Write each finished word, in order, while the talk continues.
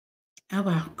Oh,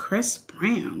 well, Chris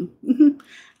Brown.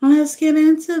 Let's get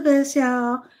into this,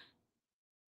 y'all.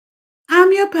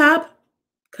 I'm your pop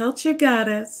culture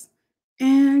goddess,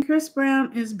 and Chris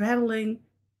Brown is battling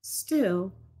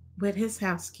still with his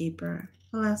housekeeper.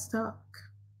 Let's talk.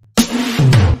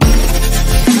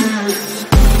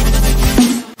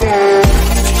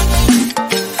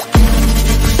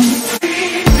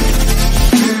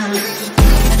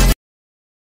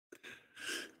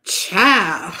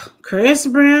 Child, Chris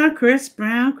Brown, Chris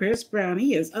Brown, Chris Brown.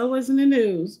 He is always in the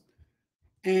news,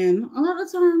 and a lot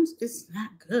of times it's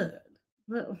not good.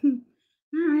 But all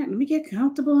right, let me get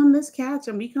comfortable on this couch,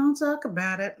 and we gonna talk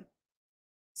about it.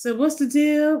 So, what's the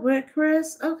deal with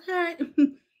Chris? Okay,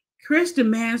 Chris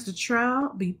demands the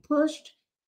trial be pushed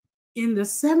in the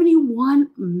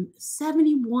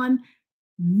 $71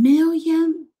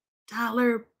 million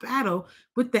battle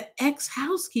with the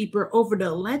ex-housekeeper over the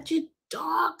alleged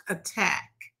dog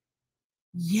attack.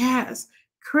 Yes,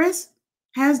 Chris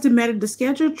has demanded the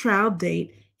scheduled trial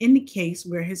date in the case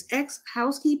where his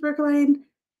ex-housekeeper claimed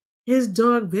his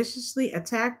dog viciously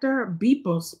attacked her be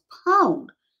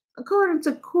postponed. According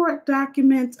to court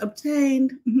documents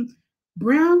obtained,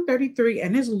 Brown, 33,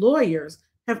 and his lawyers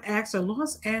have asked a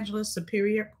Los Angeles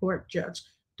Superior Court judge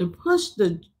to push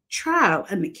the trial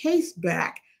and the case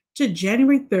back to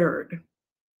January 3rd.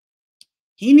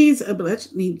 He needs a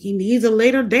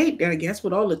later date, I guess,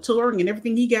 with all the touring and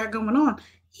everything he got going on.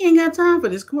 He ain't got time for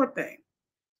this court thing.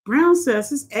 Brown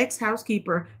says his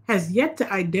ex-housekeeper has yet to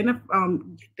been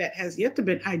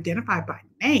identified by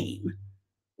name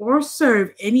or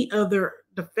serve any other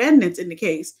defendants in the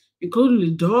case,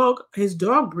 including his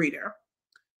dog breeder.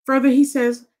 Further, he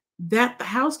says that the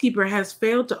housekeeper has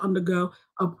failed to undergo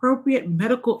appropriate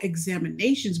medical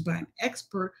examinations by an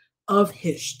expert of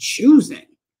his choosing.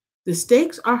 The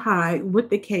stakes are high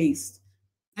with the case,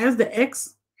 as the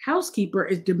ex housekeeper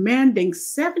is demanding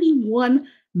 $71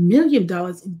 million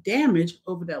in damage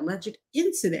over the alleged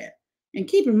incident. And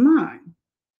keep in mind,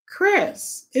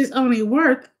 Chris is only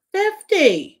worth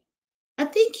 50. I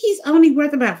think he's only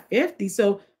worth about 50.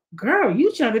 So, girl,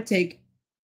 you trying to take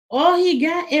all he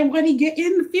got and what he get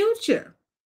in the future.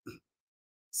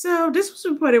 So this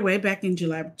was reported way back in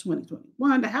July of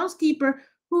 2021. The housekeeper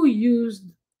who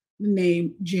used the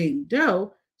name Jane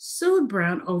Doe sued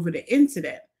Brown over the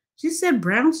incident. She said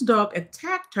Brown's dog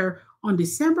attacked her on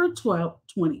December 12th,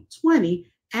 2020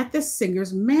 at the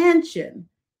singer's mansion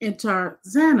in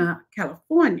Tarzana,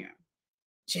 California.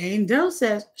 Jane Doe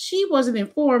says she wasn't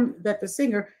informed that the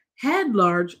singer had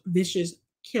large, vicious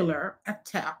killer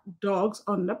attack dogs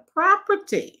on the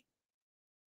property.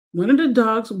 One of the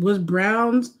dogs was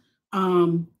Brown's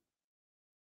um,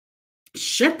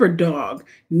 shepherd dog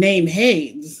named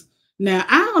Hayes. Now,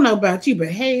 I don't know about you, but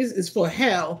Hayes is for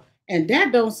hell, and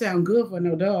that don't sound good for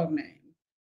no dog name.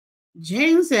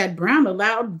 Jane said Brown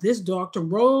allowed this dog to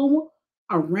roam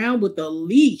around with a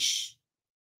leash.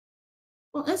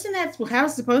 Well, isn't that how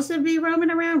it's supposed to be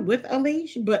roaming around with a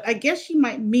leash? But I guess she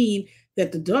might mean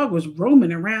that the dog was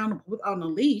roaming around on a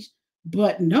leash,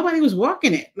 but nobody was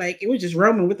walking it. Like it was just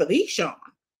roaming with a leash on.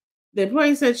 The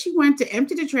employee said she went to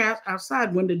empty the trash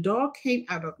outside when the dog came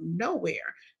out of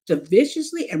nowhere to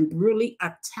viciously and brutally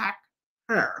attack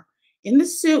her. In the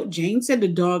suit, Jane said the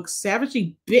dog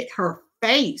savagely bit her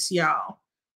face, y'all,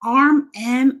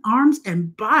 arms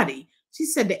and body. She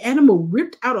said the animal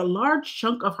ripped out a large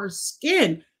chunk of her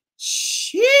skin.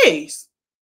 Jeez.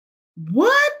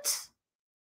 What?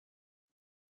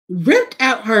 Ripped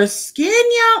out her skin,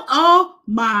 y'all? Oh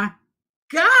my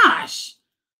gosh.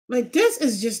 Like, this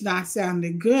is just not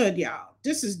sounding good, y'all.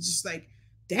 This is just like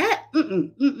that.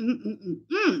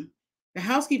 The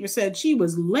housekeeper said she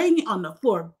was laying on the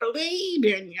floor,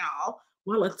 bleeding, y'all,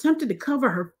 while attempting to cover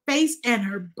her face and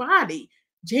her body.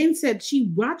 Jane said she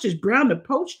watches Brown the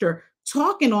poacher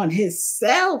talking on his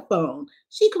cell phone.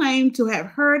 She claimed to have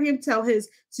heard him tell his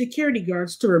security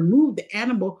guards to remove the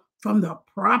animal from the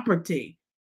property.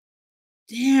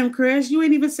 Damn, Chris, you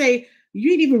ain't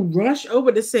even rush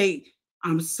over to say,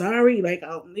 I'm sorry. Like,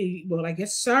 well, I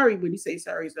guess sorry when you say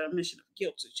sorry is the admission of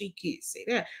guilt, so she can't say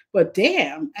that. But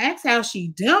damn, ask how she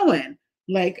doing.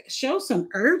 Like, show some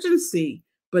urgency.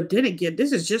 But then again,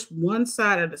 this is just one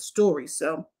side of the story.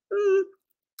 So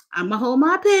I'm gonna hold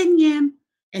my opinion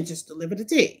and just deliver the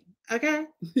tea. Okay.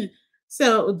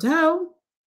 So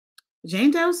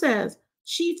Jane Doe says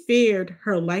she feared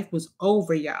her life was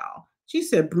over, y'all. She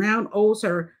said Brown owes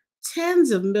her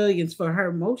tens of millions for her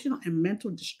emotional and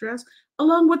mental distress,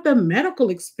 along with the medical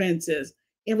expenses.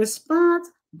 In response,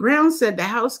 Brown said the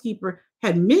housekeeper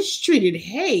had mistreated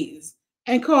Hayes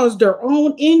and caused her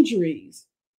own injuries.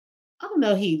 Oh,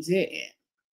 no, he didn't.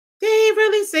 They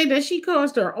really say that she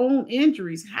caused her own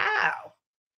injuries. How?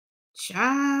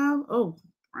 Child, oh,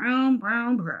 brown,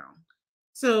 brown, brown.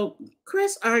 So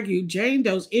Chris argued Jane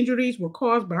Doe's injuries were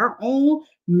caused by her own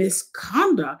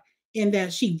misconduct in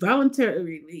that she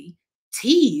voluntarily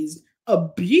teased,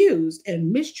 abused,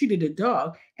 and mistreated the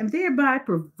dog and thereby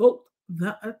provoked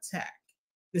the attack.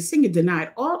 The singer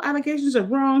denied all allegations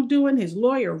of wrongdoing. His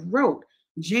lawyer wrote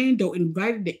Jane Doe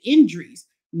invited the injuries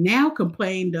now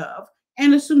complained of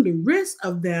and assumed the risk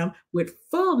of them with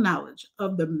full knowledge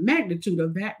of the magnitude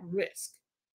of that risk,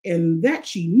 and that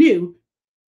she knew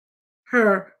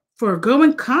her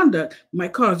foregoing conduct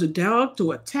might cause the dog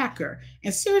to attack her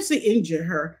and seriously injure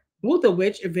her, both of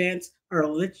which events are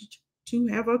alleged to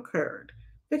have occurred.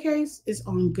 The case is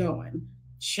ongoing.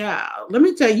 Child, let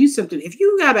me tell you something. If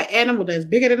you got an animal that's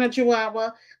bigger than a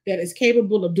chihuahua that is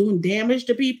capable of doing damage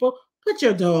to people, put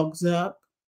your dogs up.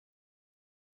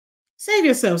 Save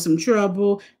yourself some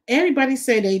trouble. Everybody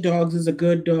say they dogs is a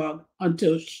good dog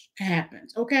until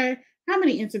happens. Okay, how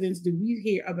many incidents do we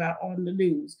hear about on the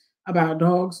news about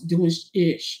dogs doing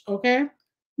ish? Okay,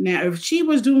 now if she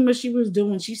was doing what she was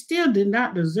doing, she still did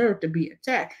not deserve to be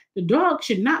attacked. The dog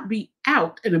should not be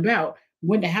out and about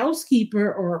when the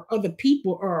housekeeper or other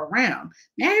people are around.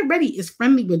 Now everybody is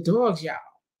friendly with dogs, y'all.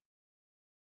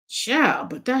 Child,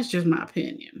 but that's just my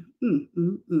opinion.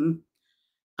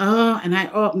 And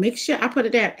I make sure I put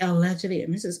it there allegedly,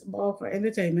 and this is all for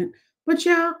entertainment. But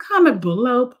y'all comment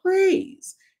below,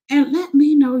 please, and let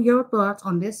me know your thoughts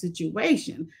on this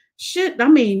situation. Do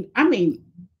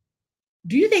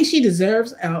you think she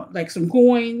deserves like some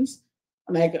coins,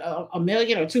 like a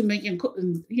million or 2 million,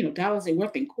 dollars they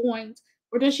worth in coins,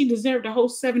 or does she deserve the whole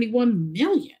 71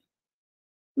 million?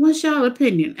 What's y'all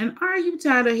opinion? And are you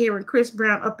tired of hearing Chris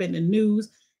Brown up in the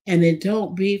news and it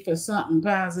don't be for something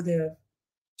positive?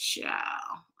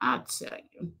 Child, I'll tell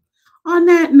you. On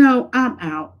that note, I'm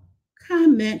out.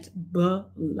 Comment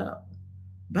below.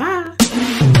 Bye.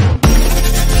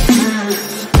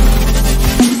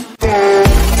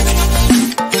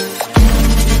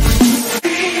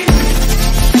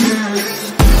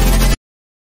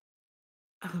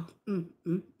 Oh,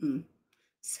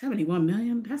 71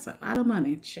 million? That's a lot of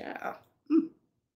money, child.